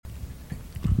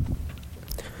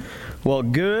Well,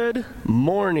 good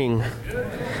morning.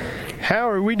 How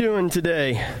are we doing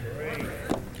today?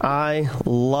 I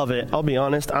love it. I'll be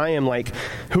honest. I am like,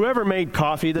 whoever made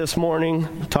coffee this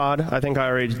morning, Todd, I think I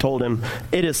already told him,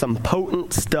 it is some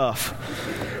potent stuff.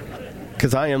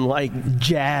 Because I am like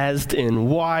jazzed and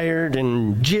wired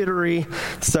and jittery.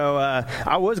 So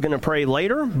I was going to pray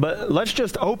later, but let's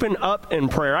just open up in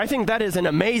prayer. I think that is an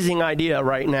amazing idea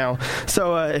right now.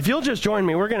 So if you'll just join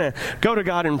me, we're going to go to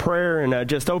God in prayer and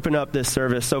just open up this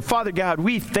service. So Father God,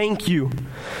 we thank you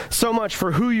so much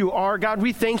for who you are. God,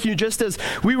 we thank you just as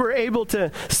we were able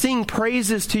to sing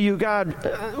praises to you,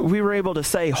 God, we were able to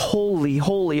say, holy,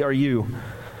 holy are you.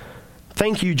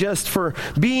 Thank you just for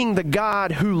being the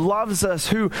God who loves us,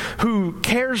 who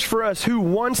cares for us, who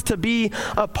wants to be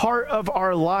a part of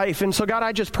our life. And so, God,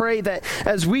 I just pray that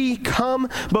as we come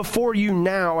before you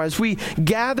now, as we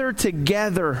gather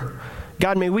together,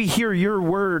 God, may we hear your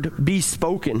word be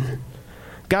spoken.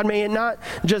 God, may it not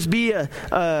just be a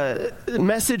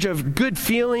message of good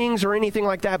feelings or anything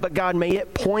like that, but God, may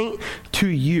it point to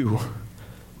you.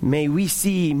 May we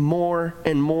see more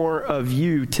and more of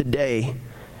you today.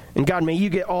 And God, may you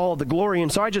get all the glory.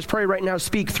 And so I just pray right now,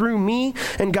 speak through me.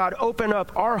 And God, open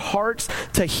up our hearts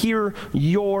to hear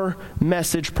your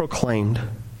message proclaimed.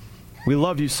 We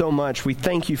love you so much. We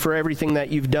thank you for everything that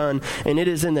you've done. And it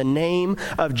is in the name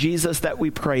of Jesus that we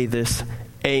pray this.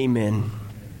 Amen.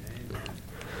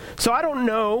 So I don't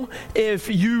know if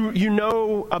you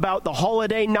know about the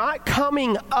holiday not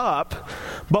coming up,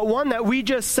 but one that we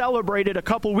just celebrated a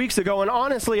couple weeks ago. And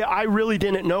honestly, I really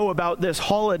didn't know about this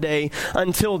holiday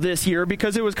until this year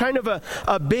because it was kind of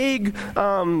a big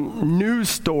news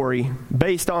story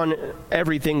based on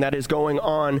everything that is going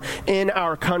on in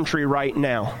our country right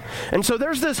now. And so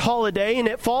there's this holiday, and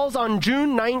it falls on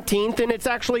June 19th, and it's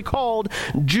actually called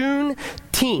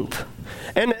Juneteenth.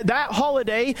 And that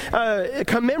holiday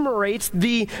commemorates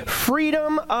the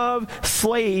freedom of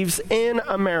slaves in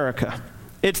America.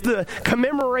 It's the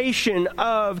commemoration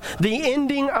of the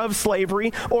ending of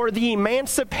slavery or the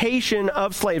emancipation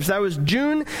of slaves. That was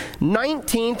June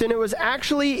 19th, and it was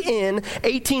actually in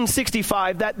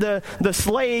 1865 that the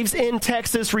slaves in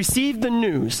Texas received the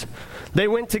news. They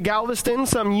went to Galveston,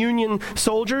 some Union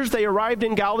soldiers. They arrived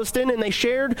in Galveston, and they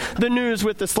shared the news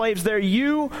with the slaves there.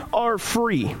 You are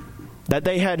free. That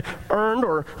they had earned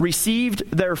or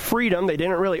received their freedom. They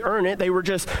didn't really earn it. They were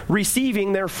just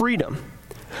receiving their freedom.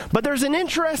 But there's an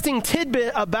interesting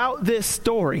tidbit about this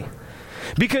story.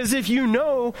 Because if you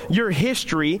know your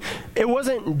history, it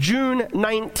wasn't June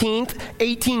 19th,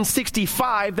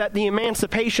 1865 that the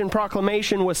Emancipation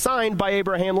Proclamation was signed by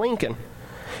Abraham Lincoln.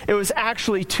 It was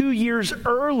actually 2 years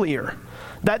earlier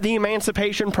that the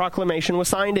Emancipation Proclamation was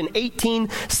signed in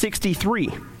 1863.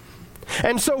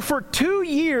 And so for 2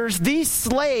 years, these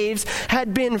slaves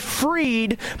had been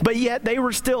freed, but yet they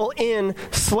were still in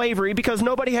slavery because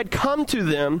nobody had come to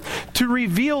them to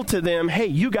reveal to them, hey,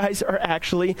 you guys are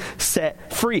actually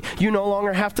set free. You no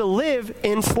longer have to live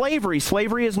in slavery.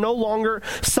 Slavery is no longer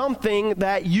something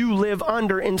that you live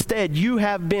under. Instead, you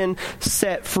have been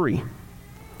set free.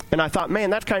 And I thought,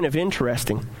 man, that's kind of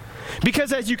interesting.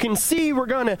 Because as you can see, we're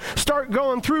going to start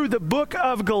going through the book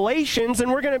of Galatians,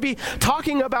 and we're going to be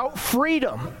talking about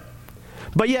freedom.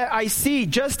 But yet I see,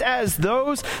 just as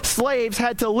those slaves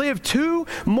had to live 2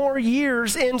 more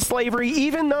years in slavery,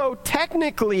 even though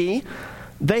technically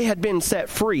they had been set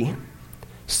free.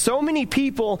 So many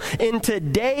people in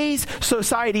today's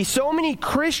society, so many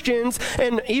Christians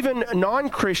and even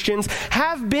non-Christians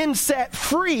have been set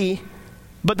free,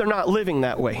 but they're not living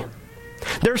that way.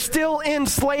 They're still in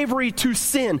slavery to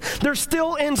sin. They're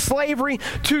still in slavery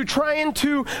to trying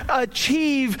to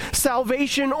achieve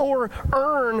salvation or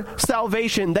earn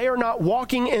salvation. They are not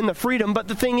walking in the freedom. But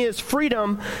the thing is,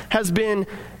 freedom has been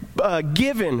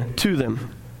given to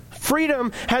them.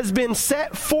 Freedom has been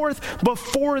set forth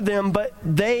before them, but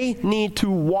they need to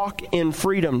walk in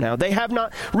freedom now. They have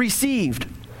not received.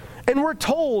 And we're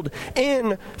told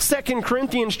in 2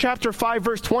 Corinthians chapter 5,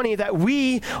 verse 20, that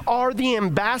we are the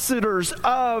ambassadors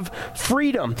of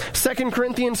freedom. 2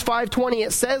 Corinthians 5:20,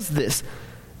 it says this.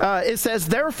 It says,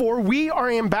 therefore, we are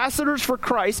ambassadors for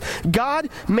Christ, God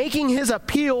making his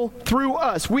appeal through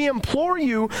us. We implore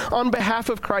you on behalf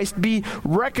of Christ, be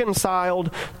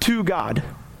reconciled to God.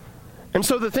 And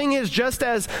so the thing is, just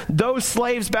as those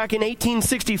slaves back in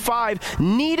 1865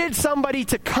 needed somebody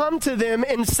to come to them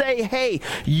and say, hey,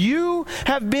 you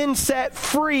have been set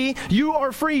free, you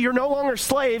are free, you're no longer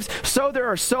slaves, so there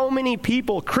are so many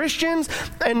people, Christians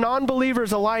and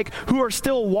non-believers alike, who are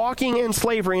still walking in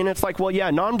slavery. And it's like, well,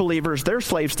 yeah, non-believers, they're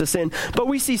slaves to sin. But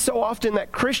we see so often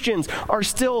that Christians are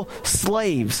still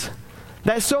slaves.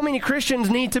 That so many Christians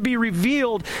need to be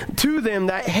revealed to them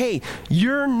that, hey,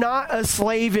 you're not a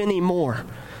slave anymore.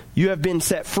 You have been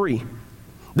set free.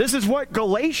 This is what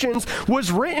Galatians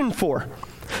was written for.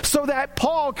 So that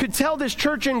Paul could tell this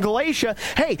church in Galatia,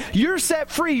 hey, you're set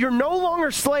free. You're no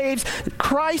longer slaves.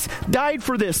 Christ died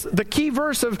for this. The key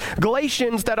verse of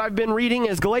Galatians that I've been reading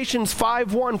is Galatians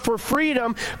 5:1. For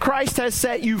freedom, Christ has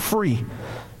set you free.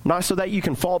 Not so that you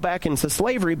can fall back into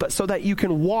slavery, but so that you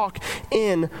can walk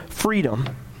in freedom.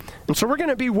 And so we're going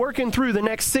to be working through the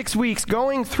next 6 weeks,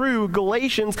 going through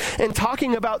Galatians and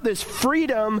talking about this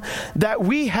freedom that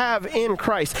we have in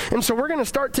Christ. And so we're going to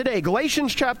start today,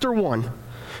 Galatians chapter 1.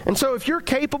 And so if you're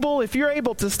capable, if you're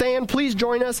able to stand, please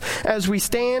join us as we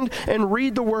stand and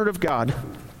read the Word of God.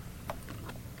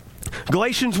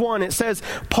 Galatians 1, it says,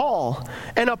 Paul,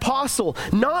 an apostle,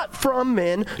 not from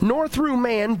men, nor through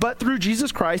man, but through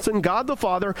Jesus Christ and God the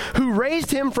Father, who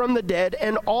raised him from the dead,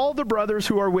 and all the brothers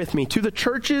who are with me, to the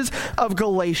churches of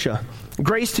Galatia.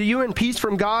 Grace to you and peace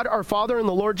from God our Father and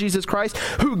the Lord Jesus Christ,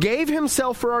 who gave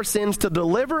himself for our sins to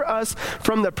deliver us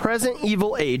from the present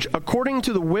evil age, according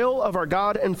to the will of our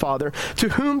God and Father, to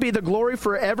whom be the glory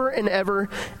forever and ever.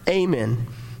 Amen.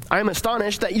 I am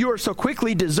astonished that you are so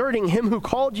quickly deserting him who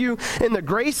called you in the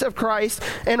grace of Christ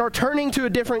and are turning to a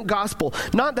different gospel.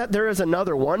 Not that there is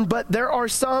another one, but there are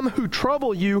some who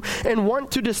trouble you and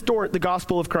want to distort the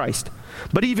gospel of Christ.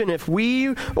 But even if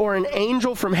we or an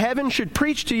angel from heaven should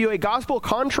preach to you a gospel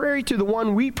contrary to the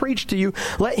one we preach to you,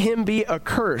 let him be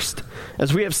accursed.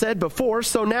 As we have said before,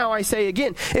 so now I say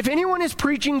again, if anyone is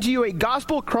preaching to you a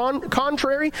gospel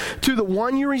contrary to the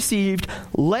one you received,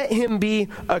 let him be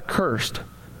accursed.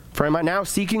 For am I now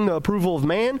seeking the approval of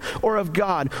man or of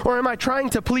God? Or am I trying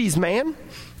to please man?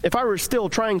 If I were still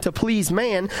trying to please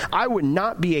man, I would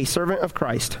not be a servant of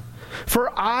Christ.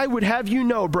 For I would have you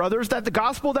know, brothers, that the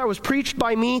gospel that was preached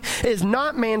by me is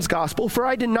not man's gospel, for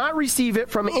I did not receive it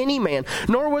from any man,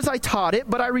 nor was I taught it,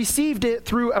 but I received it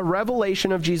through a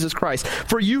revelation of Jesus Christ.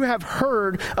 For you have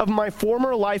heard of my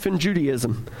former life in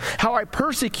Judaism, how I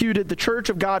persecuted the church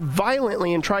of God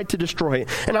violently and tried to destroy it.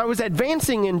 And I was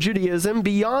advancing in Judaism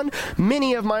beyond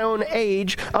many of my own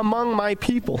age among my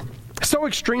people. So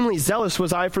extremely zealous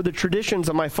was I for the traditions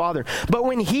of my father. But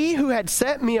when he who had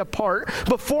set me apart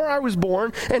before I was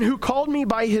born and who called me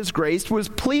by his grace was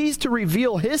pleased to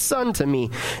reveal his son to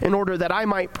me in order that I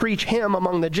might preach him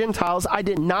among the Gentiles, I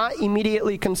did not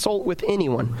immediately consult with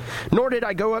anyone. Nor did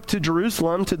I go up to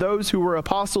Jerusalem to those who were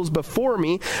apostles before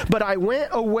me, but I went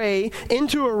away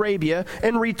into Arabia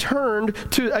and returned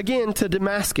again to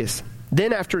Damascus.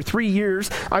 Then after 3 years,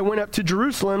 I went up to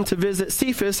Jerusalem to visit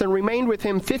Cephas and remained with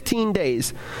him 15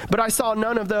 days. But I saw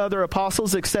none of the other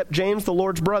apostles except James, the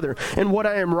Lord's brother. And what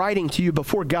I am writing to you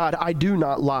before God, I do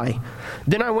not lie.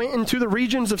 Then I went into the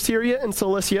regions of Syria and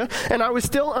Cilicia, and I was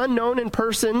still unknown in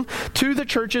person to the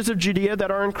churches of Judea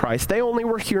that are in Christ. They only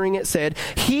were hearing it said,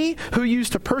 he who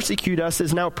used to persecute us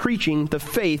is now preaching the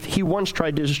faith he once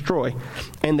tried to destroy.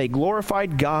 And they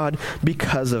glorified God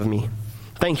because of me.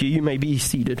 Thank you. You may be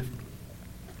seated.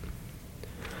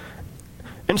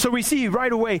 And so we see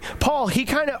right away, Paul, he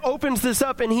kind of opens this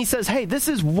up and he says, hey, this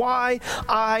is why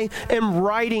I am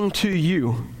writing to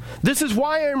you. This is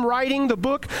why I'm writing the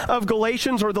book of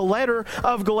Galatians, or the letter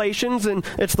of Galatians, and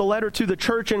it's the letter to the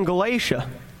church in Galatia.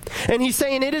 And he's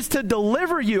saying it is to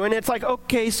deliver you. And it's like,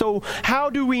 okay, so how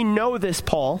do we know this,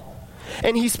 Paul?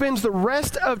 And he spends the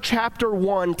rest of chapter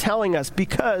 1 telling us,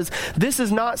 because this is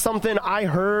not something I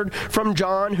heard from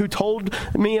John who told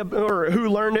me, or who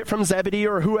learned it from Zebedee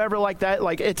or whoever like that.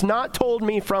 Like, it's not told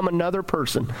me from another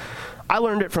person. I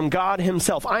learned it from God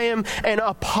himself. I am an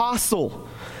apostle.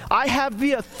 I have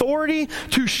the authority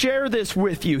to share this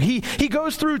with you. He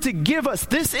goes through to give us,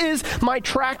 this is my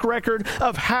track record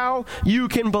of how you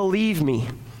can believe me.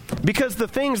 Because the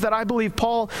things that I believe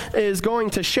Paul is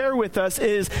going to share with us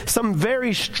is some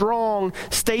very strong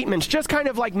statements. Just kind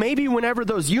of like maybe whenever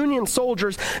those Union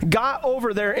soldiers got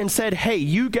over there and said, hey,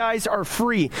 you guys are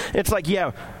free. It's like,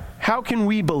 yeah, how can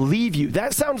we believe you?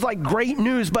 That sounds like great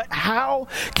news, but how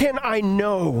can I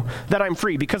know that I'm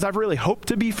free? Because I've really hoped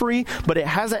to be free, but it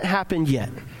hasn't happened yet.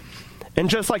 And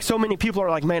just like so many people are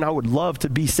like, man, I would love to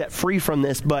be set free from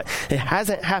this, but it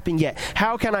hasn't happened yet.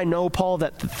 How can I know, Paul,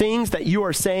 that the things that you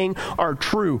are saying are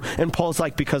true? And Paul's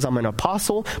like, because I'm an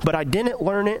apostle, but I didn't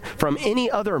learn it from any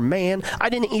other man. I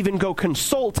didn't even go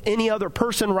consult any other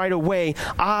person right away.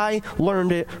 I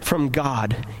learned it from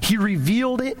God. He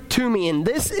revealed it to me, and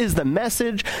this is the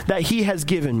message that he has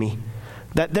given me,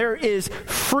 that there is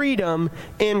freedom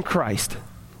in Christ.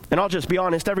 And I'll just be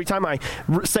honest, every time I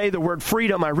say the word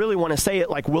freedom, I really want to say it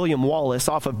like William Wallace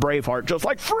off of Braveheart, just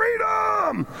like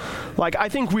freedom! Like, I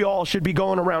think we all should be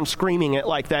going around screaming it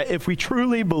like that if we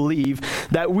truly believe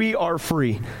that we are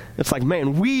free. It's like,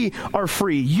 man, we are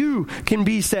free. You can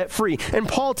be set free. And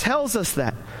Paul tells us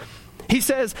that. He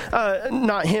says,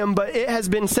 not him, but it has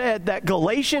been said that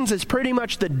Galatians is pretty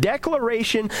much the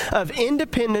declaration of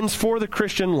independence for the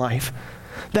Christian life.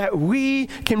 That we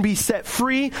can be set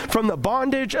free from the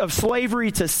bondage of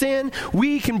slavery to sin.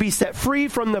 We can be set free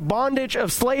from the bondage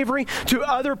of slavery to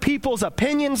other people's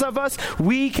opinions of us.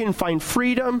 We can find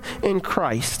freedom in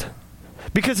Christ.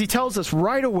 Because he tells us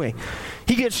right away.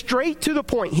 He gets straight to the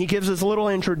point. He gives us a little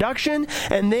introduction,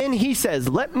 and then he says,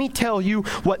 let me tell you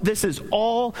what this is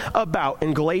all about.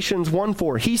 In Galatians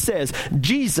 1:4, he says,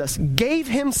 Jesus gave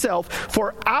himself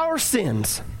for our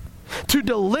sins to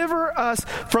deliver us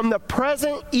from the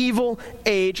present evil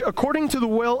age, according to the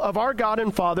will of our God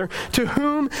and Father, to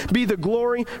whom be the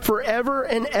glory forever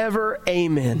and ever.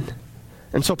 Amen.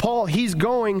 And so Paul, he's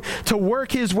going to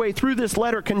work his way through this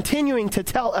letter, continuing to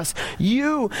tell us,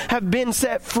 you have been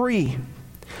set free.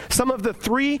 Some of the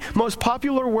three most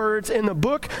popular words in the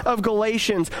book of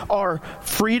Galatians are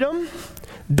freedom,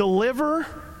 deliver,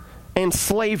 and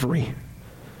slavery.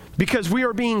 Because we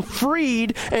are being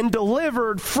freed and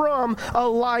delivered from a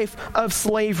life of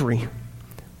slavery.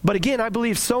 But again, I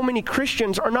believe so many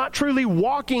Christians are not truly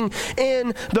walking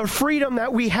in the freedom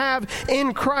that we have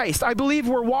in Christ. I believe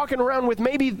we're walking around with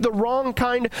maybe the wrong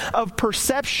kind of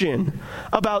perception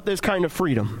about this kind of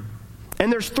freedom.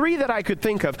 And there's three that I could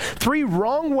think of. Three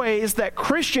wrong ways that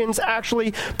Christians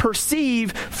actually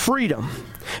perceive freedom.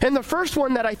 And the first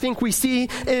one that I think we see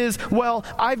is, well,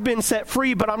 I've been set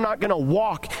free, but I'm not going to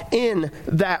walk in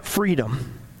that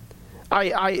freedom.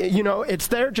 It's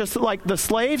there just like the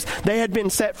slaves. They had been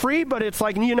set free, but it's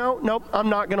like, nope, I'm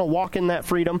not going to walk in that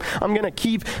freedom. I'm going to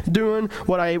keep doing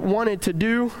what I wanted to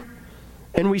do.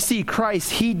 And we see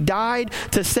Christ, he died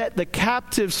to set the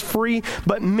captives free,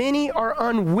 but many are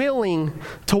unwilling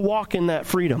to walk in that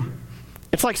freedom.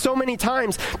 It's like so many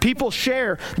times people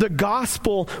share the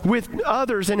gospel with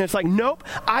others, and it's like, nope,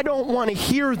 I don't want to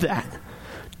hear that.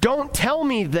 Don't tell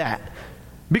me that.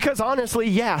 Because honestly,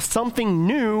 yeah, something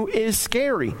new is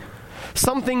scary.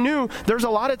 Something new, there's a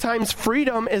lot of times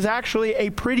freedom is actually a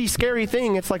pretty scary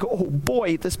thing. It's like, oh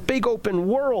boy, this big open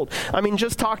world. I mean,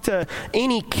 just talk to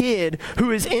any kid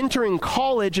who is entering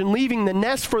college and leaving the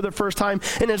nest for the first time,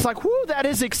 and it's like, whoo, that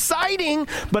is exciting.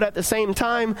 But at the same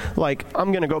time, like,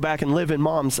 I'm going to go back and live in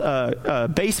mom's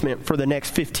basement for the next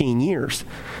 15 years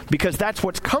because that's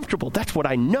what's comfortable. That's what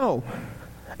I know.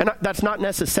 And that's not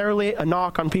necessarily a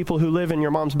knock on people who live in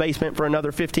your mom's basement for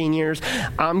another 15 years.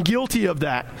 I'm guilty of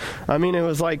that. I mean, it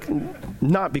was like,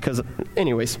 not because,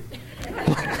 anyways.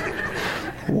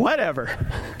 Whatever.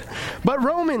 But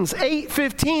Romans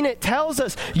 8:15, it tells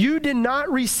us, you did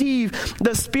not receive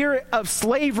the spirit of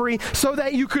slavery so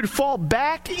that you could fall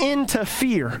back into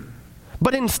fear.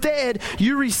 But instead,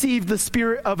 you received the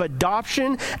spirit of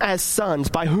adoption as sons,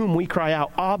 by whom we cry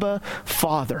out, Abba,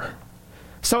 Father.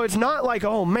 So it's not like,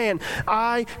 oh man,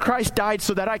 Christ died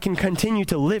so that I can continue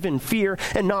to live in fear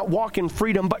and not walk in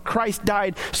freedom, but Christ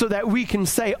died so that we can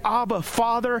say, Abba,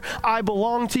 Father, I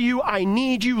belong to you, I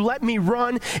need you, let me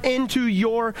run into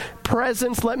your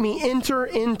presence, let me enter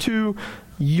into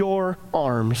your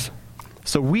arms.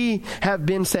 So we have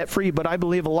been set free, but I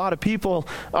believe a lot of people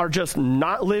are just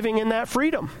not living in that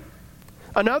freedom.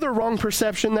 Another wrong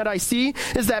perception that I see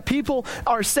is that people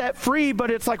are set free,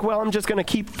 but it's like, well, I'm just going to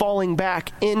keep falling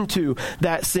back into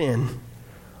that sin.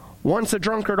 Once a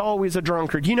drunkard, always a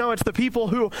drunkard. It's the people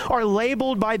who are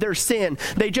labeled by their sin.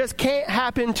 They just can't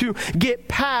happen to get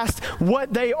past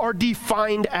what they are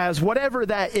defined as, whatever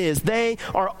that is. They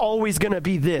are always going to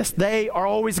be this. They are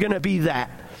always going to be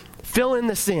that. Fill in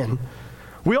the sin.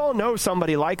 We all know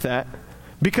somebody like that.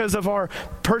 Because of our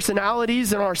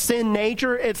personalities and our sin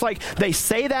nature, it's like they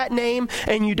say that name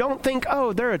and you don't think,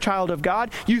 oh, they're a child of God.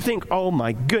 You think, oh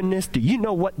my goodness, do you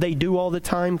know what they do all the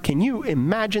time? Can you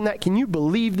imagine that? Can you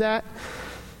believe that?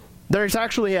 There's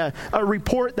actually a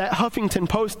report that Huffington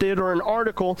Post did, or an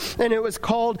article, and it was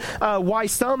called Why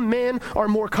Some Men Are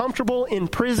More Comfortable in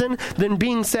Prison Than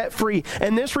Being Set Free.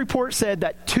 And this report said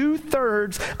that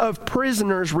 2/3 of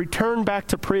prisoners return back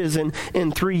to prison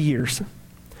in 3 years.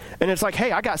 And it's like,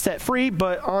 hey, I got set free,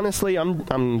 but honestly, I'm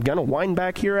going to wind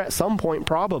back here at some point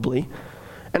probably.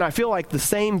 And I feel like the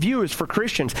same view is for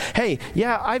Christians. Hey,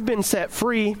 yeah, I've been set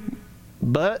free,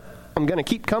 but I'm going to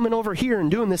keep coming over here and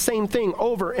doing the same thing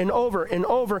over and over and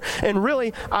over. And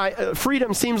really,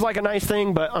 freedom seems like a nice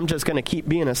thing, but I'm just going to keep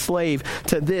being a slave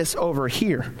to this over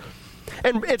here.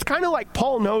 And it's kind of like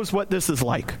Paul knows what this is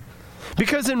like.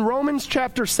 Because in Romans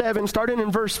chapter 7, starting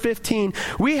in verse 15,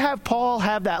 we have Paul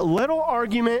have that little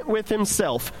argument with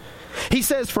himself. He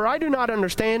says, "For I do not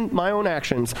understand my own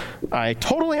actions." I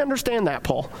totally understand that,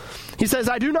 Paul. He says,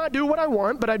 "I do not do what I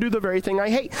want, but I do the very thing I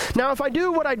hate. Now, if I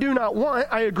do what I do not want,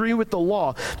 I agree with the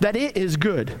law, that it is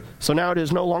good. So now it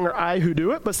is no longer I who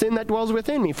do it, but sin that dwells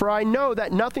within me. For I know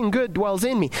that nothing good dwells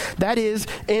in me, that is,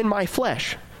 in my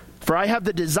flesh. For I have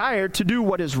the desire to do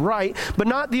what is right, but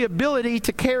not the ability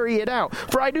to carry it out.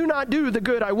 For I do not do the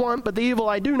good I want, but the evil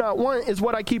I do not want is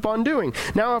what I keep on doing.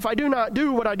 Now, if I do not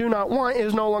do what I do not want, it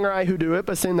is no longer I who do it,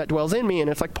 but sin that dwells in me." And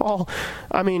it's like, Paul,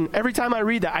 every time I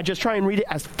read that, I just try and read it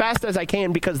as fast as I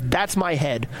can because that's my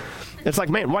head. It's like,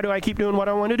 man, why do I keep doing what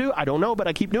I want to do? I don't know, but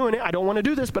I keep doing it. I don't want to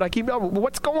do this, but I keep doing it.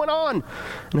 What's going on?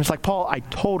 And it's like, Paul, I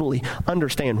totally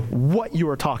understand what you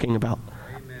are talking about.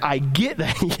 I get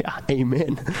that. Yeah,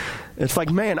 amen. It's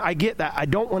like, man, I get that. I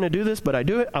don't want to do this, but I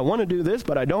do it. I want to do this,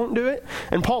 but I don't do it.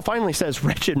 And Paul finally says,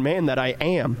 "Wretched man that I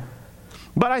am."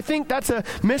 But I think that's a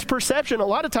misperception. A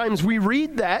lot of times we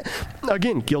read that,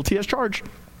 again, guilty as charged,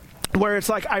 where it's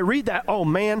like, I read that, oh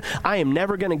man, I am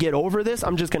never going to get over this.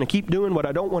 I'm just going to keep doing what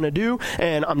I don't want to do,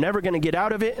 and I'm never going to get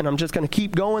out of it, and I'm just going to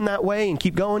keep going that way and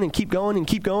keep going and keep going and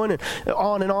keep going and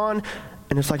on and on.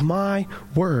 And it's like, my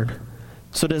word.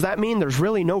 So does that mean there's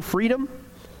really no freedom?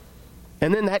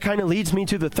 And then that kind of leads me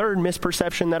to the third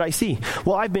misperception that I see.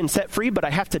 Well, I've been set free, but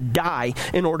I have to die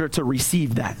in order to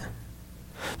receive that.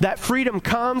 That freedom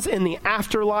comes in the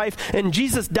afterlife, and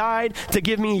Jesus died to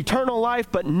give me eternal life,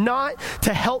 but not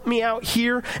to help me out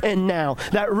here and now.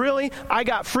 That really, I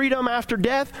got freedom after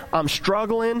death. I'm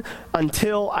struggling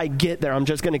until I get there. I'm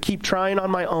just going to keep trying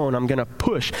on my own. I'm going to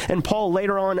push. And Paul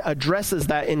later on addresses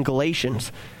that in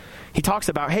Galatians. He talks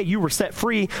about, hey, you were set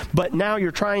free, but now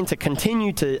you're trying to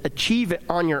continue to achieve it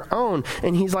on your own.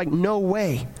 And he's like, no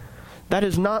way. That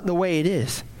is not the way it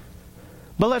is.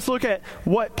 But let's look at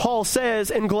what Paul says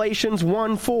in Galatians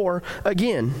 1:4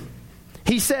 again.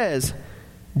 He says,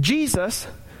 Jesus,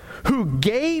 who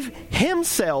gave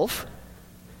himself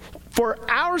for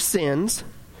our sins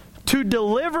to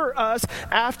deliver us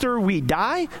after we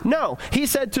die? No, he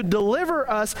said to deliver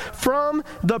us from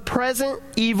the present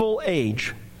evil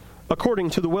age, according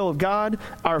to the will of God,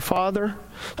 our Father,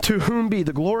 to whom be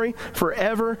the glory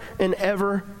forever and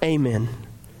ever. Amen.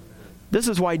 This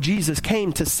is why Jesus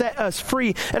came, to set us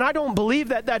free. And I don't believe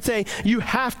that that's you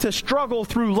have to struggle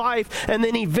through life and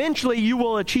then eventually you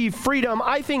will achieve freedom.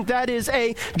 I think that is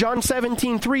John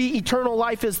 17:3, eternal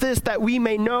life is this, that we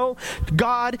may know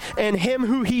God and him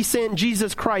who he sent,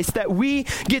 Jesus Christ, that we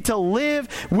get to live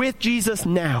with Jesus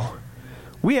now.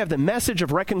 We have the message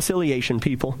of reconciliation,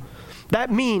 people. That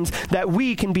means that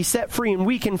we can be set free and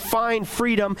we can find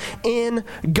freedom in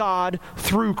God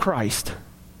through Christ.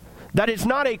 That it's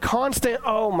not a constant,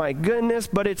 oh my goodness,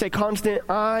 but it's a constant,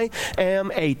 I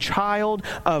am a child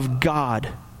of God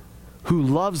who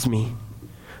loves me,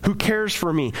 who cares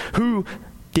for me, who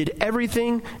did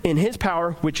everything in his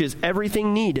power, which is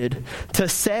everything needed, to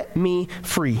set me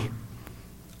free.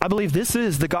 I believe this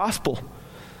is the gospel.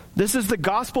 This is the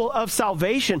gospel of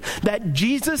salvation, that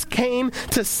Jesus came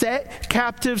to set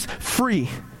captives free.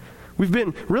 We've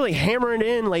been really hammering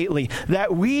in lately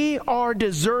that we are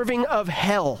deserving of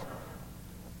hell.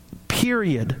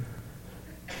 Period.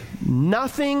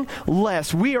 Nothing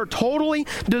less. We are totally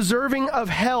deserving of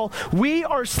hell. We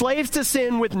are slaves to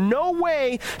sin with no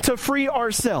way to free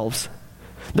ourselves.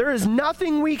 There is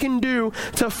nothing we can do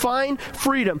to find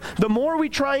freedom. The more we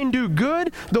try and do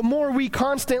good, the more we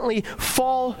constantly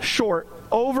fall short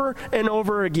over and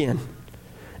over again.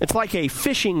 It's like a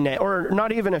fishing net, or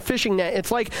not even a fishing net. It's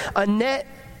like a net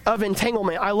of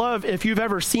entanglement. I love, if you've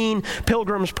ever seen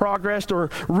Pilgrim's Progress or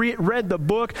read the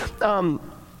book,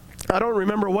 I don't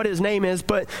remember what his name is,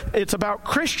 but it's about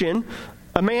Christian,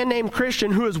 a man named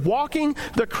Christian who is walking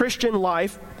the Christian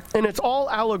life, and it's all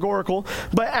allegorical,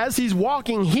 but as he's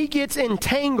walking, he gets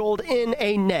entangled in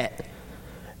a net.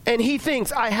 And he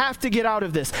thinks, I have to get out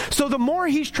of this. So the more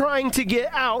he's trying to get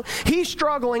out, he's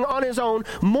struggling on his own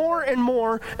more and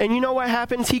more, and you know what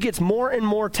happens? He gets more and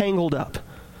more tangled up.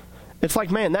 It's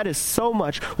like, man, that is so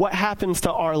much what happens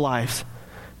to our lives.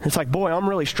 It's like, boy, I'm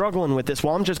really struggling with this.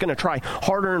 Well, I'm just going to try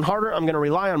harder and harder. I'm going to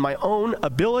rely on my own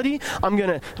ability. I'm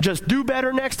going to just do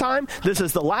better next time. This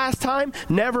is the last time,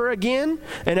 never again.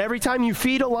 And every time you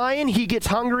feed a lion, he gets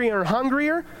hungrier and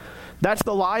hungrier. That's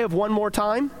the lie of one more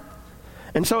time.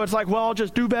 And so it's like, well, I'll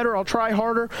just do better. I'll try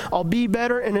harder. I'll be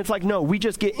better. And it's like, no, we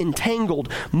just get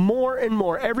entangled more and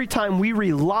more every time we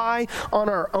rely on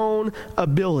our own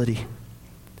ability.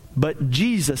 But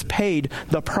Jesus paid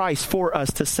the price for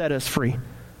us to set us free.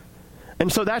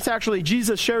 And so that's actually,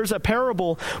 Jesus shares a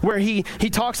parable where he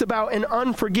talks about an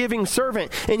unforgiving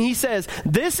servant. And he says,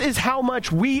 this is how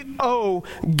much we owe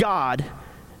God.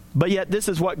 But yet this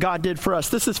is what God did for us.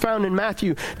 This is found in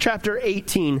Matthew chapter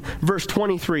 18, verse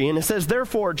 23. And it says,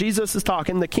 therefore, Jesus is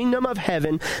talking, the kingdom of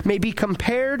heaven may be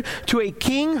compared to a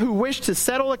king who wished to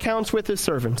settle accounts with his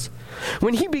servants.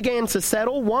 When he began to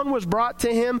settle, one was brought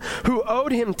to him who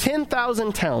owed him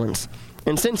 10,000 talents.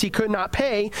 And since he could not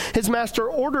pay, his master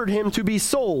ordered him to be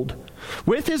sold,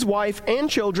 with his wife and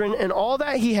children and all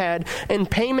that he had, and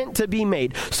payment to be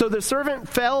made. So the servant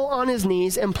fell on his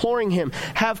knees, imploring him,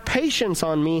 have patience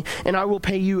on me, and I will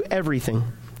pay you everything.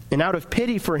 And out of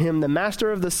pity for him, the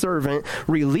master of the servant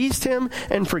released him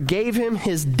and forgave him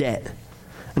his debt.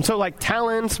 And so like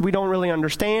talents, we don't really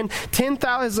understand.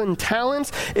 10,000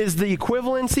 talents is the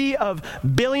equivalency of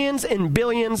billions and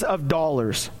billions of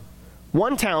dollars.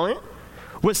 One talent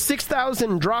was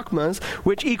 6,000 drachmas,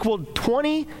 which equaled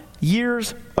 20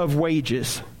 years of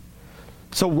wages.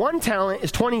 So one talent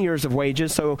is 20 years of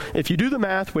wages. So if you do the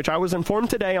math, which I was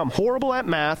informed today, I'm horrible at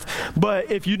math,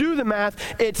 but if you do the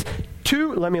math, it's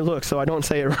let me look so I don't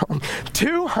say it wrong,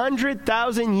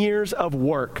 200,000 years of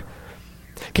work.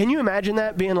 Can you imagine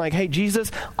that being like, hey,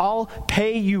 Jesus, I'll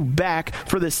pay you back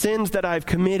for the sins that I've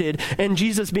committed. And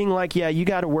Jesus being like, yeah, you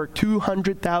got to work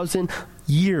 200,000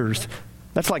 years.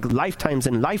 That's like lifetimes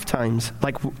and lifetimes.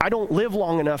 Like, I don't live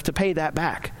long enough to pay that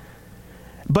back.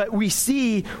 But we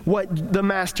see what the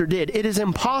master did. It is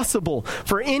impossible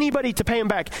for anybody to pay him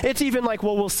back. It's even like,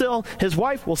 well, we'll sell his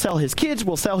wife, we'll sell his kids,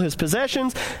 we'll sell his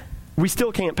possessions. We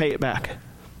still can't pay it back.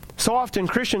 So often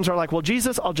Christians are like, well,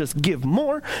 Jesus, I'll just give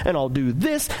more, and I'll do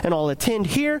this, and I'll attend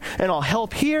here, and I'll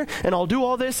help here, and I'll do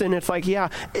all this. And it's like, yeah,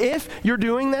 if you're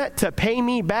doing that to pay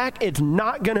me back, it's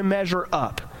not going to measure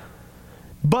up.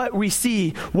 But we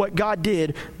see what God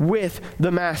did with the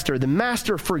master. The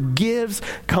master forgives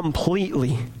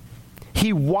completely.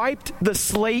 He wiped the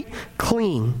slate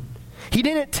clean. He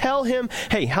didn't tell him,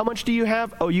 hey, how much do you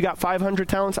have? Oh, you got 500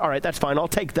 talents? All right, that's fine. I'll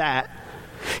take that.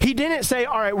 He didn't say,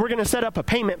 all right, we're going to set up a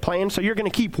payment plan, so you're going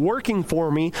to keep working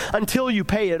for me until you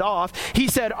pay it off. He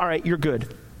said, all right, you're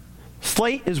good.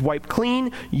 Slate is wiped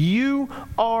clean. You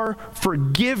are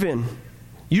forgiven.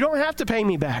 You don't have to pay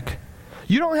me back.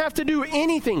 You don't have to do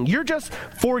anything. You're just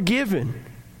forgiven.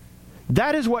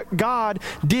 That is what God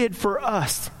did for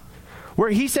us. Where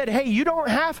he said, hey, you don't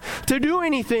have to do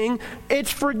anything.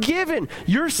 It's forgiven.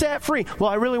 You're set free. Well,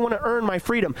 I really want to earn my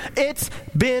freedom. It's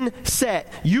been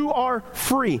set. You are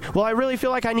free. Well, I really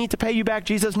feel like I need to pay you back,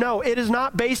 Jesus. No, it is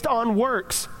not based on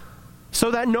works,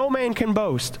 so that no man can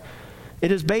boast.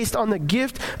 It is based on the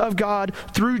gift of God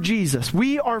through Jesus.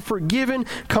 We are forgiven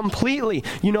completely.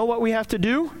 You know what we have to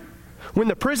do? When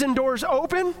the prison doors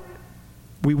open,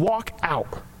 we walk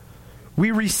out.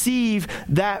 We receive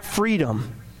that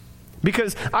freedom.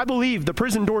 Because I believe the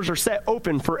prison doors are set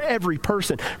open for every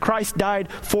person. Christ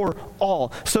died for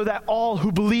all, so that all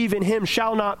who believe in him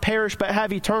shall not perish but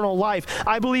have eternal life.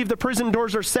 I believe the prison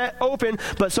doors are set open,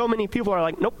 but so many people are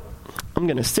like, nope, I'm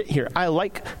going to sit here. I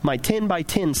like my 10 by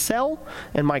 10 cell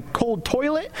and my cold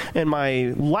toilet and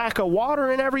my lack of water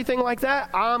and everything like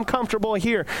that. I'm comfortable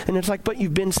here. And it's like, but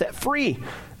you've been set free.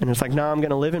 And it's like, no, I'm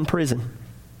going to live in prison.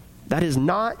 That is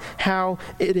not how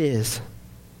it is.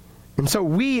 And so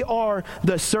we are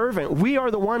the servant. We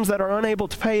are the ones that are unable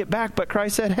to pay it back. But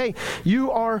Christ said, hey,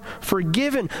 you are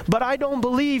forgiven. But I don't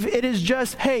believe it is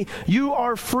just, hey, you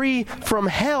are free from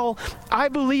hell. I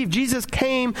believe Jesus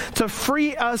came to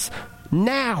free us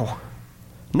now.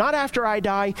 Not after I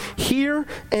die, here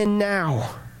and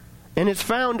now. And it's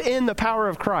found in the power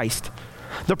of Christ.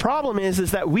 The problem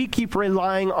is that we keep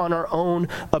relying on our own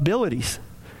abilities.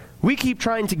 We keep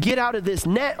trying to get out of this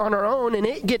net on our own, and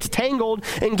it gets tangled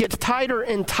and gets tighter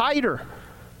and tighter.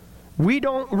 We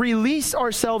don't release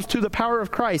ourselves to the power of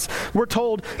Christ. We're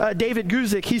told, David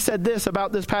Guzik, he said this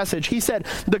about this passage. He said,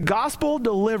 the gospel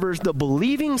delivers the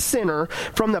believing sinner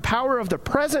from the power of the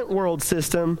present world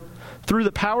system through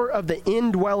the power of the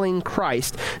indwelling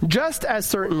Christ, just as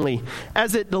certainly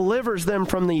as it delivers them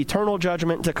from the eternal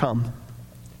judgment to come.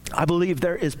 I believe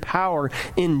there is power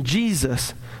in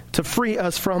Jesus to free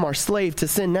us from our slave to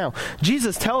sin now.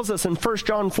 Jesus tells us in 1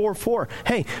 John 4:4,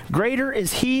 hey, greater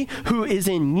is he who is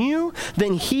in you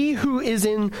than he who is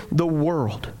in the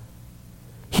world.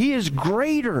 He is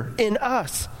greater in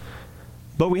us,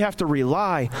 but we have to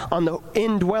rely on the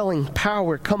indwelling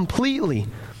power completely.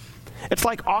 It's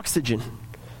like oxygen.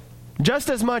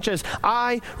 Just as much as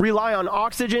I rely on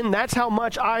oxygen, that's how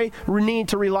much I need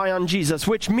to rely on Jesus,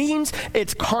 which means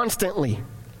it's constantly.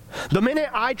 The minute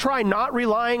I try not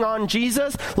relying on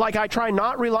Jesus, like I try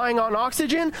not relying on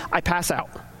oxygen, I pass out.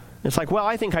 It's like, well,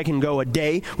 I think I can go a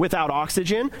day without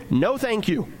oxygen. No, thank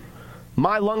you.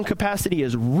 My lung capacity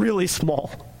is really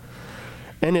small.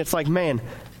 And it's like, man,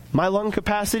 my lung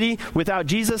capacity without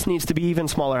Jesus needs to be even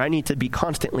smaller. I need to be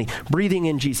constantly breathing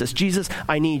in Jesus. Jesus,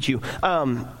 I need you.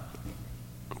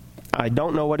 I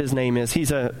don't know what his name is.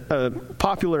 He's a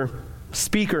popular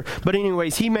speaker. But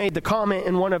anyways, he made the comment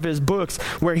in one of his books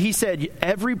where he said,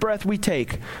 every breath we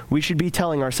take, we should be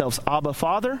telling ourselves, Abba,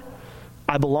 Father,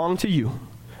 I belong to you.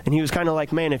 And he was kind of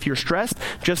like, man, if you're stressed,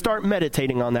 just start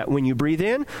meditating on that. When you breathe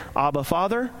in, Abba,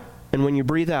 Father, and when you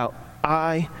breathe out,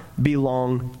 I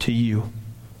belong to you.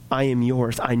 I am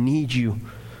yours. I need you.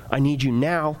 I need you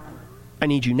now. I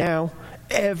need you now.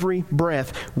 Every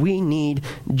breath, we need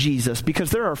Jesus,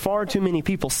 because there are far too many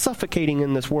people suffocating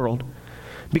in this world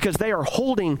because they are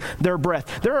holding their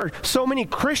breath. There are so many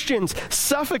Christians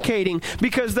suffocating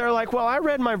because they're like, well, I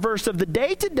read my verse of the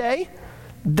day today.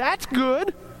 That's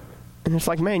good. And it's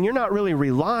like, man, you're not really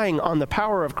relying on the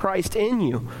power of Christ in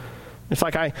you. It's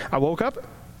like I woke up,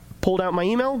 pulled out my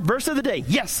email, verse of the day.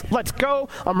 Yes, let's go.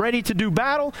 I'm ready to do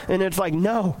battle. And it's like,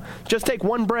 no, just take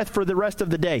one breath for the rest of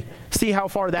the day. See how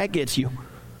far that gets you.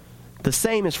 The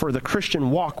same is for the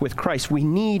Christian walk with Christ. We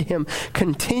need him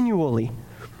continually.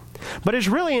 But it's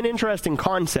really an interesting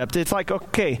concept. It's like,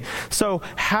 okay, so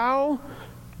how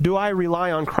do I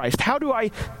rely on Christ? How do I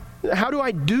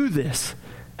do this?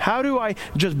 How do I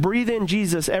just breathe in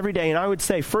Jesus every day? And I would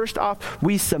say, first off,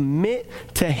 we submit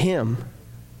to him.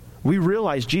 We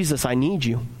realize, Jesus, I need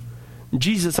you.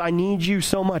 Jesus, I need you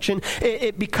so much. And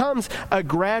it becomes a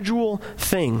gradual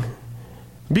thing.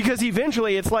 Because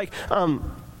eventually it's like,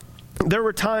 there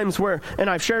were times where, and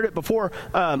I've shared it before,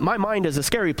 my mind is a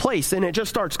scary place, and it just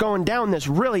starts going down this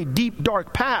really deep,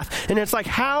 dark path. And it's like,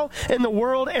 how in the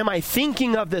world am I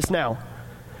thinking of this now?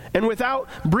 And without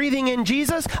breathing in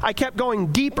Jesus, I kept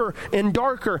going deeper and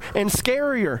darker and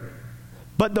scarier.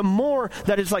 But the more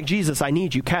that it's like, Jesus, I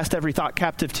need you. Cast every thought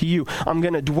captive to you. I'm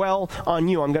going to dwell on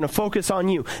you. I'm going to focus on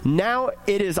you. Now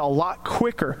it is a lot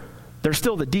quicker. There's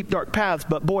still the deep, dark paths,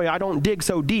 but boy, I don't dig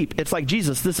so deep. It's like,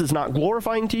 Jesus, this is not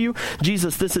glorifying to you.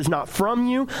 Jesus, this is not from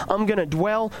you. I'm going to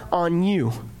dwell on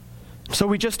you. So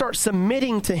we just start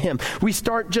submitting to him. We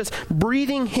start just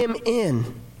breathing him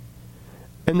in.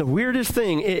 And the weirdest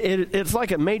thing, it's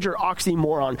like a major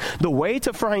oxymoron. The way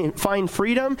to find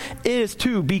freedom is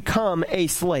to become a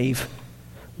slave.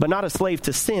 But not a slave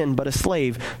to sin, but a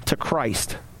slave to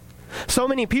Christ. So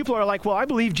many people are like, well, I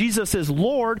believe Jesus is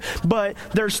Lord, but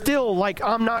they're still like,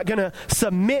 I'm not going to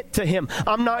submit to him.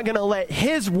 I'm not going to let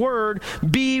his word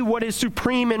be what is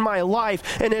supreme in my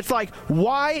life. And it's like,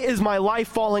 why is my life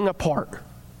falling apart?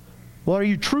 Well, are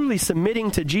you truly submitting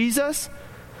to Jesus?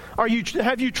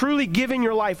 Have you truly given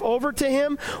your life over to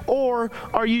him? Or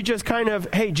are you just kind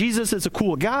of, hey, Jesus is a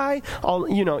cool guy.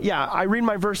 I read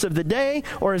my verse of the day.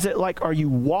 Or is it like, are you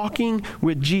walking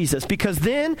with Jesus? Because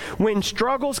then when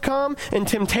struggles come and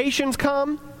temptations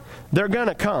come, they're going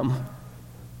to come.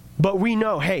 But we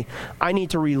know, hey, I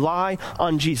need to rely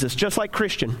on Jesus. Just like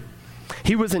Christian.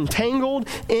 He was entangled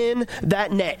in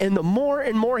that net. And the more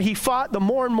and more he fought, the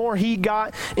more and more he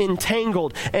got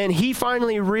entangled. And he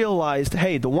finally realized,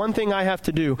 hey, the one thing I have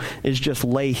to do is just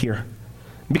lay here.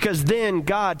 Because then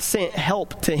God sent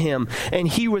help to him. And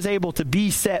he was able to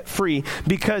be set free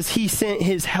because he sent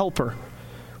his helper.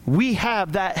 We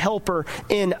have that helper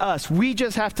in us. We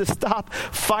just have to stop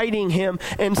fighting him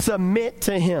and submit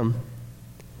to him.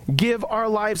 Give our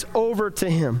lives over to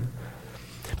him.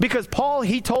 Because Paul,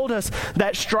 he told us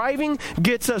that striving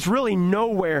gets us really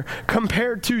nowhere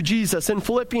compared to Jesus. In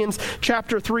Philippians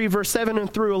chapter 3, verse 7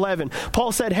 through 11,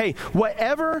 Paul said, hey,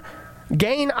 whatever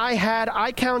gain I had,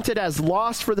 I counted as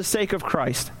loss for the sake of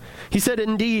Christ. He said,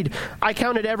 indeed, I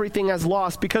counted everything as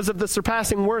loss because of the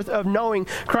surpassing worth of knowing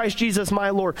Christ Jesus my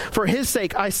Lord. For his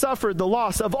sake, I suffered the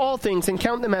loss of all things and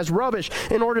count them as rubbish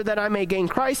in order that I may gain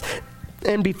Christ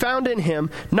and be found in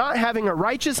him, not having a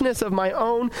righteousness of my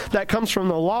own that comes from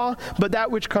the law, but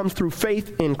that which comes through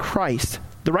faith in Christ,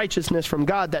 the righteousness from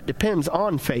God that depends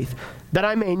on faith, that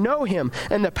I may know him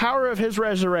and the power of his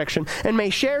resurrection, and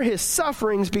may share his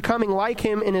sufferings, becoming like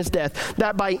him in his death,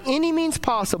 that by any means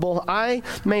possible I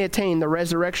may attain the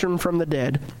resurrection from the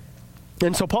dead.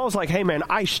 And so Paul's like, hey man,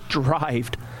 I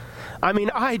strived.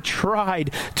 I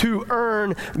tried to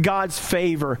earn God's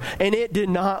favor, and it did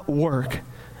not work.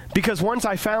 Because once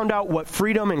I found out what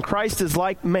freedom in Christ is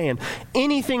like, man,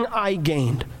 anything I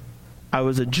gained. I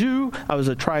was a Jew. I was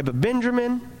a tribe of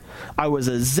Benjamin. I was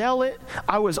a zealot.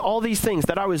 I was all these things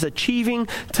that I was achieving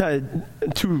to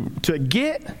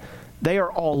get. they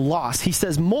are all lost. He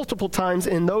says multiple times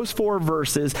in those 4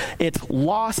 verses, it's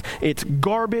lost, it's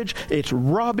garbage, it's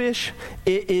rubbish.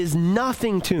 It is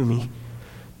nothing to me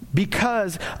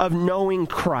because of knowing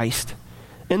Christ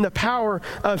and the power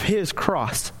of his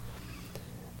cross.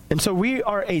 And so we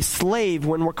are a slave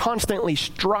when we're constantly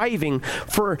striving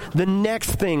for the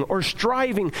next thing or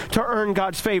striving to earn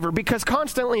God's favor, because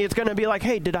constantly it's going to be like,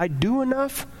 hey, did I do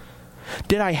enough?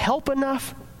 Did I help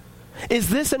enough? Is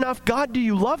this enough? God, do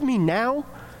you love me now?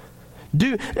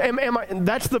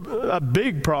 That's a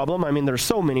big problem. I mean, there's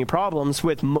so many problems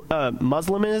with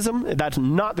Muslimism. That's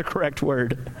not the correct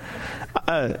word.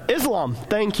 Islam,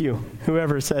 thank you,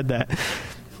 whoever said that.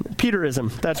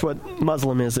 Peterism, that's what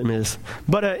Muslimism is.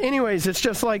 But anyways, it's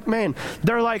just like, man,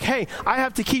 they're like, hey, I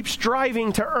have to keep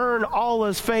striving to earn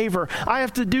Allah's favor. I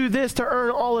have to do this to earn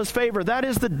Allah's favor. That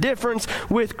is the difference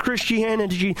with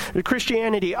Christianity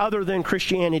other than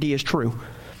Christianity is true.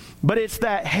 But it's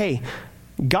that, hey,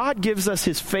 God gives us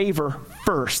his favor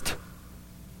first.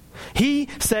 He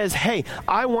says, hey,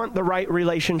 I want the right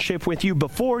relationship with you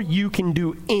before you can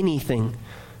do anything.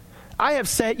 I have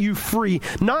set you free.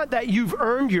 Not that you've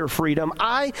earned your freedom.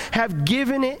 I have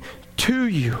given it to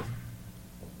you.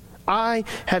 I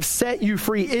have set you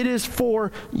free. It is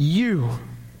for you.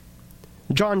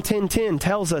 John 10:10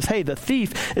 tells us, hey, the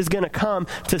thief is going to come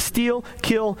to steal,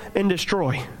 kill, and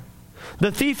destroy.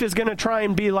 The thief is going to try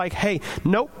and be like, hey,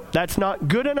 nope, that's not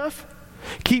good enough.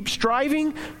 Keep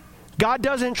striving. God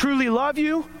doesn't truly love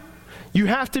you. You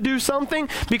have to do something,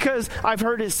 because I've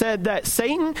heard it said that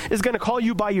Satan is going to call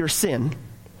you by your sin.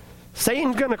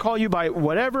 Satan's going to call you by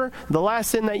whatever the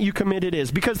last sin that you committed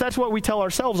is, because that's what we tell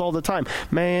ourselves all the time.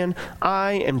 Man,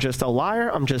 I am just a liar.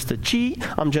 I'm just a cheat.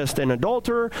 I'm just an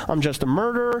adulterer. I'm just a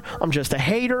murderer. I'm just a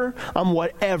hater. I'm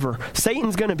whatever.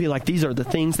 Satan's going to be like, these are the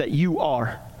things that you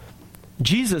are.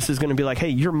 Jesus is going to be like, hey,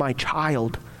 you're my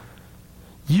child.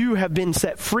 You have been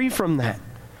set free from that.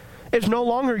 It's no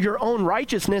longer your own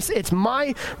righteousness. It's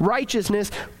my righteousness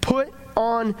put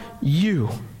on you.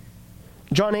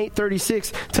 John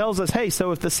 8:36 tells us, hey,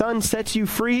 so if the Son sets you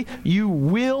free, you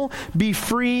will be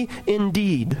free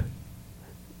indeed.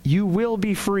 You will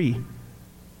be free.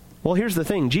 Well, here's the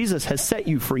thing. Jesus has set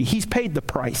you free. He's paid the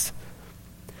price.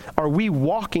 Are we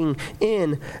walking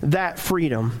in that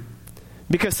freedom?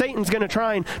 Because Satan's going to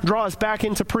try and draw us back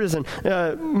into prison.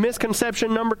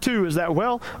 Misconception number 2 is that,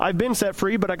 well, I've been set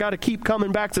free, but I got to keep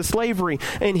coming back to slavery.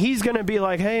 And he's going to be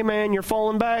like, hey, man, you're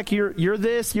falling back. You're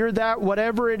this, you're that,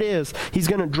 whatever it is. He's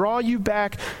going to draw you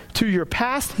back to your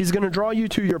past. He's going to draw you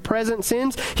to your present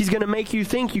sins. He's going to make you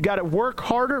think you got to work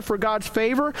harder for God's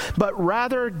favor, but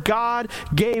rather God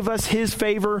gave us his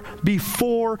favor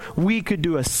before we could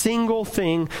do a single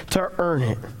thing to earn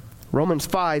it. Romans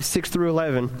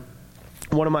 5:6-11.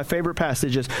 One of my favorite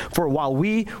passages. For while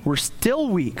we were still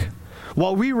weak,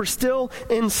 while we were still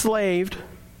enslaved,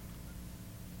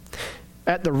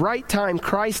 at the right time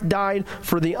Christ died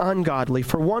for the ungodly.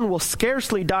 For one will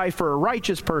scarcely die for a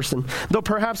righteous person, though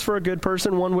perhaps for a good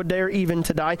person one would dare even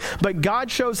to die. But God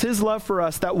shows his love for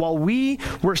us, that while we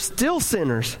were still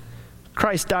sinners,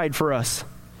 Christ died for us.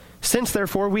 Since,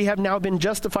 therefore, we have now been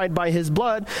justified by his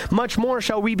blood, much more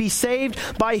shall we be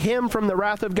saved by him from the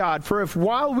wrath of God. For if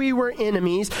while we were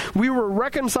enemies, we were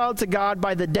reconciled to God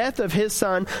by the death of his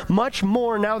Son, much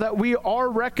more, now that we are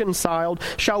reconciled,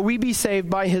 shall we be saved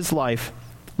by his life.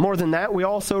 More than that, we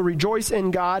also rejoice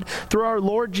in God through our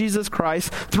Lord Jesus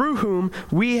Christ, through whom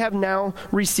we have now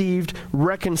received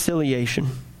reconciliation.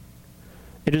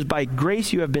 It is by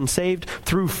grace you have been saved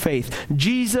through faith.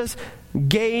 Jesus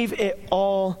gave it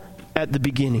all at the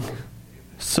beginning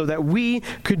so that we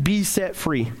could be set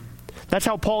free. That's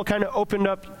how Paul kind of opened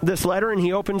up this letter, and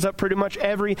he opens up pretty much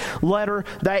every letter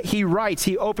that he writes.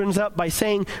 He opens up by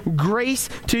saying, grace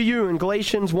to you in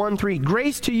Galatians 1:3.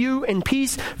 Grace to you and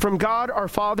peace from God our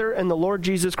Father and the Lord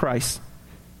Jesus Christ.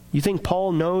 You think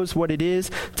Paul knows what it is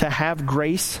to have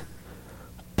grace?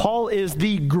 Paul is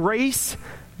the grace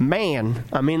man.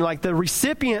 I mean, like the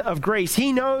recipient of grace.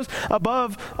 He knows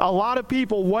above a lot of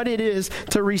people what it is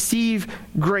to receive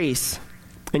grace.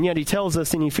 And yet he tells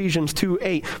us in Ephesians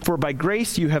 2:8, for by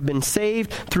grace you have been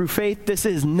saved through faith. This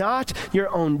is not your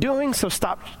own doing, so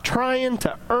stop trying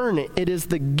to earn it. It is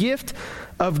the gift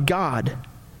of God.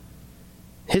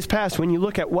 His past, when you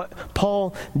look at what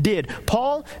Paul did.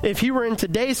 Paul, if he were in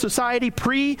today's society,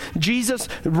 pre-Jesus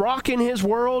rocking his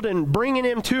world and bringing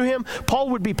him to him, Paul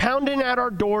would be pounding at our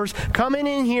doors, coming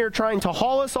in here, trying to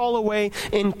haul us all away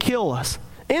and kill us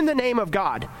in the name of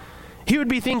God. He would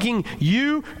be thinking,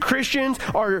 you Christians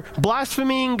are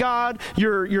blaspheming God.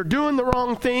 You're doing the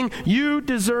wrong thing. You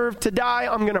deserve to die.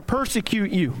 I'm going to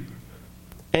persecute you.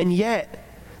 And yet,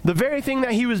 The very thing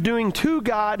that he was doing to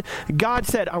God, God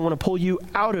said, I want to pull you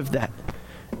out of that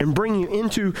and bring you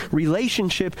into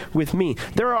relationship with me.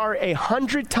 There are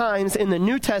 100 times in the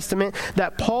New Testament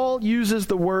that Paul uses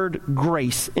the word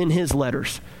grace in his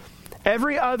letters.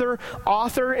 Every other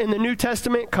author in the New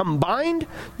Testament combined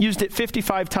used it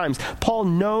 55 times. Paul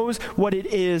knows what it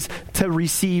is to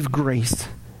receive grace.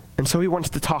 And so he wants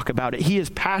to talk about it. He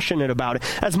is passionate about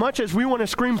it. As much as we want to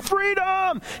scream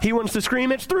freedom, he wants to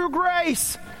scream it's through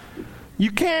grace.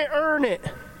 You can't earn it.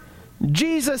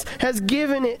 Jesus has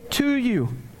given it to you.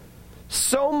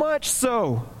 So much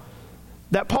so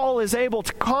that Paul is able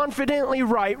to confidently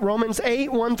write Romans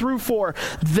 8, 1 through 4.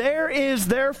 There is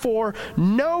therefore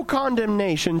no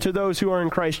condemnation to those who are in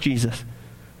Christ Jesus.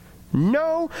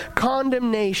 No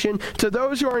condemnation to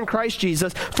those who are in Christ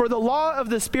Jesus, for the law of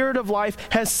the Spirit of life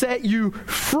has set you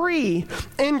free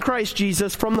in Christ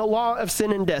Jesus from the law of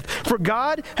sin and death. For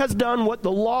God has done what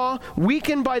the law,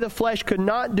 weakened by the flesh, could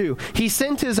not do. He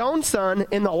sent his own Son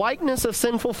in the likeness of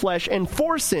sinful flesh, and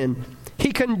for sin,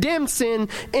 he condemned sin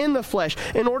in the flesh,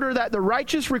 in order that the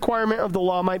righteous requirement of the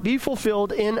law might be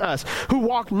fulfilled in us, who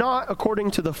walk not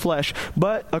according to the flesh,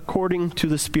 but according to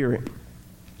the Spirit.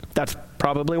 That's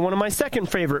probably one of my second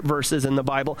favorite verses in the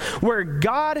Bible, where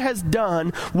God has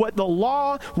done what the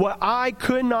law, what I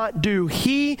could not do.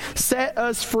 He set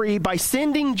us free by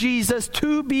sending Jesus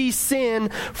to be sin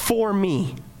for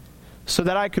me, so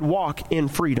that I could walk in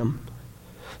freedom.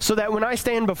 So that when I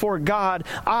stand before God,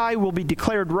 I will be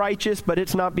declared righteous, but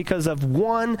it's not because of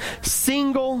one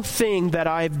single thing that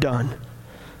I've done,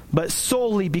 but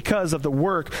solely because of the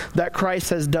work that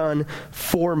Christ has done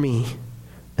for me.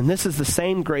 And this is the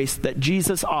same grace that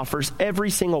Jesus offers every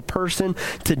single person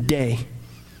today.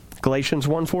 Galatians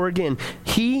 1:4 again.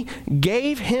 He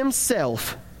gave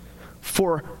himself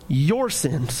for your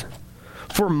sins,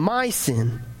 for my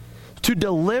sin, to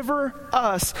deliver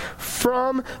us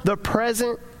from the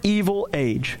present evil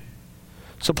age.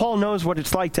 So Paul knows what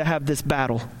it's like to have this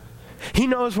battle. He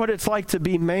knows what it's like to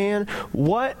be, man,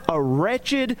 what a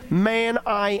wretched man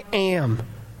I am.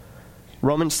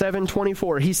 Romans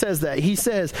 7:24, he says that. He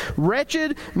says,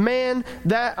 wretched man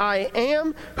that I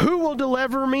am, who will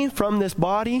deliver me from this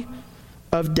body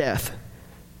of death?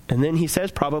 And then he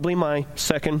says, probably my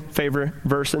second favorite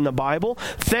verse in the Bible,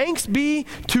 thanks be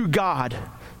to God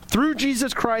through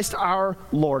Jesus Christ our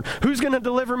Lord. Who's going to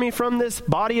deliver me from this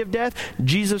body of death?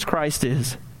 Jesus Christ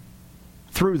is,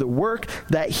 through the work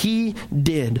that he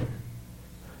did.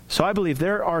 So I believe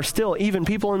there are still even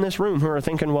people in this room who are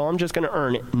thinking, well, I'm just going to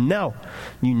earn it. No,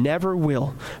 you never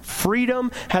will. Freedom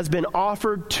has been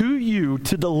offered to you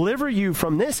to deliver you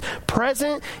from this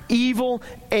present evil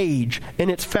age, and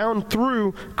it's found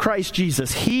through Christ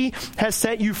Jesus. He has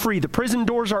set you free. The prison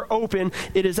doors are open.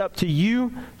 It is up to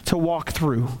you to walk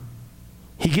through.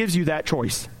 He gives you that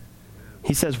choice.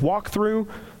 He says, walk through.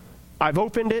 I've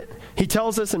opened it. He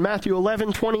tells us in Matthew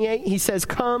 11:28, he says,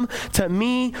 come to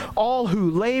me, all who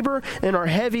labor and are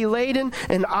heavy laden,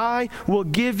 and I will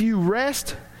give you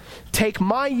rest. Take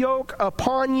my yoke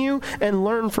upon you and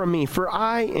learn from me, for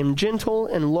I am gentle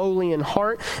and lowly in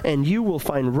heart, and you will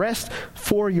find rest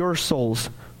for your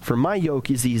souls. For my yoke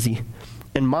is easy,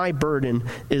 and my burden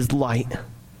is light.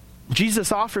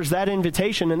 Jesus offers that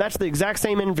invitation, and that's the exact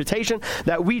same invitation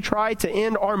that we try to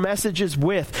end our messages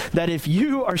with. That if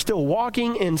you are still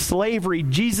walking in slavery,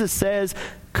 Jesus says,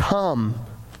 come.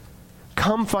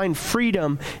 Come find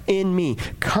freedom in me.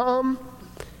 Come,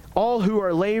 all who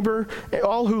labor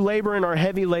and are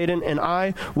heavy laden, and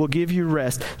I will give you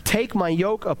rest. Take my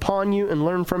yoke upon you and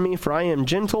learn from me, for I am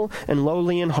gentle and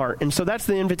lowly in heart. And so that's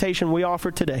the invitation we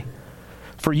offer today.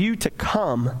 For you to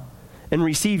come and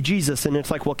receive Jesus. And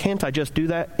it's like, well, can't I just do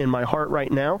that in my heart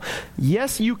right now?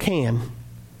 Yes, you can.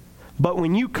 But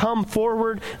when you come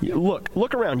forward,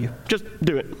 look around you. Just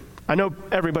do it. I know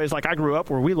everybody's like, I grew up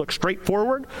where we look straight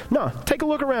forward. No, take a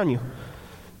look around you.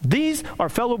 These are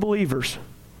fellow believers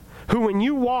who, when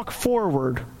you walk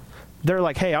forward, they're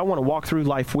like, hey, I want to walk through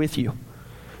life with you.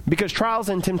 Because trials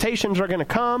and temptations are going to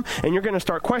come, and you're going to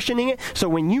start questioning it. So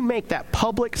when you make that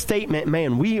public statement,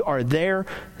 man, we are there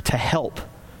to help.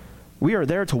 We are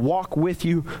there to walk with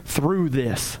you through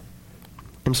this.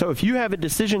 And so if you have a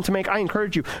decision to make, I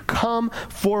encourage you, come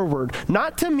forward.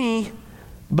 Not to me,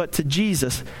 but to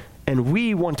Jesus. And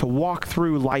we want to walk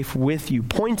through life with you,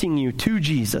 pointing you to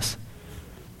Jesus,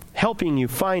 helping you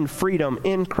find freedom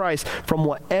in Christ from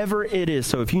whatever it is.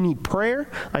 So if you need prayer,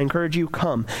 I encourage you,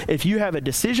 come. If you have a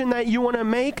decision that you want to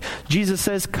make, Jesus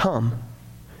says, come.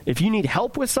 If you need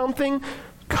help with something,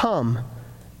 come,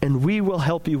 and we will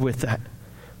help you with that.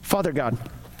 Father God,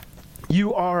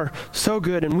 You are so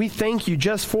good, and we thank you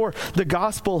just for the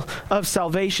gospel of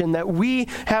salvation, that we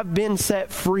have been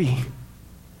set free.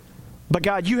 But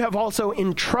God, you have also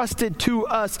entrusted to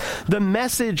us the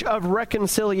message of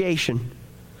reconciliation.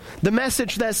 The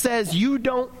message that says you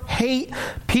don't hate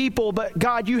people, but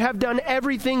God, you have done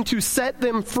everything to set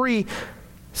them free.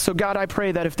 So God, I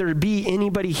pray that if there be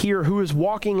anybody here who is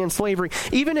walking in slavery,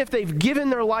 even if they've given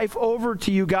their life over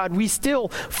to you, God, we still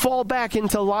fall back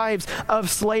into lives of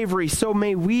slavery. So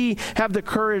may we have the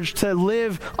courage to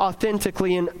live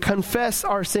authentically and confess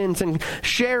our sins and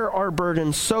share our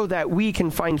burdens so that we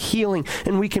can find healing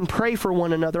and we can pray for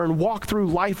one another and walk through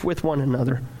life with one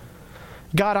another.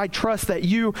 God, I trust that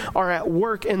you are at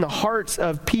work in the hearts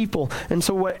of people. And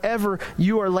so whatever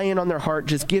you are laying on their heart,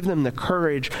 just give them the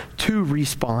courage to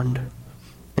respond.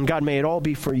 And God, may it all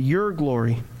be for your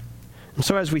glory. And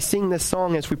so as we sing this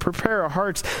song, as we prepare our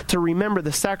hearts to remember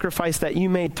the sacrifice that you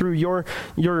made through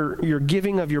your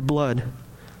giving of your blood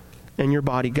and your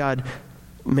body, God,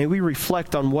 may we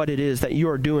reflect on what it is that you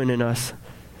are doing in us.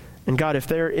 And God, if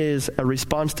there is a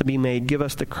response to be made, give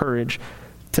us the courage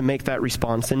to make that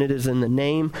response. And it is in the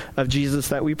name of Jesus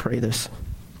that we pray this.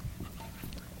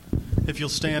 If you'll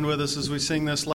stand with us as we sing this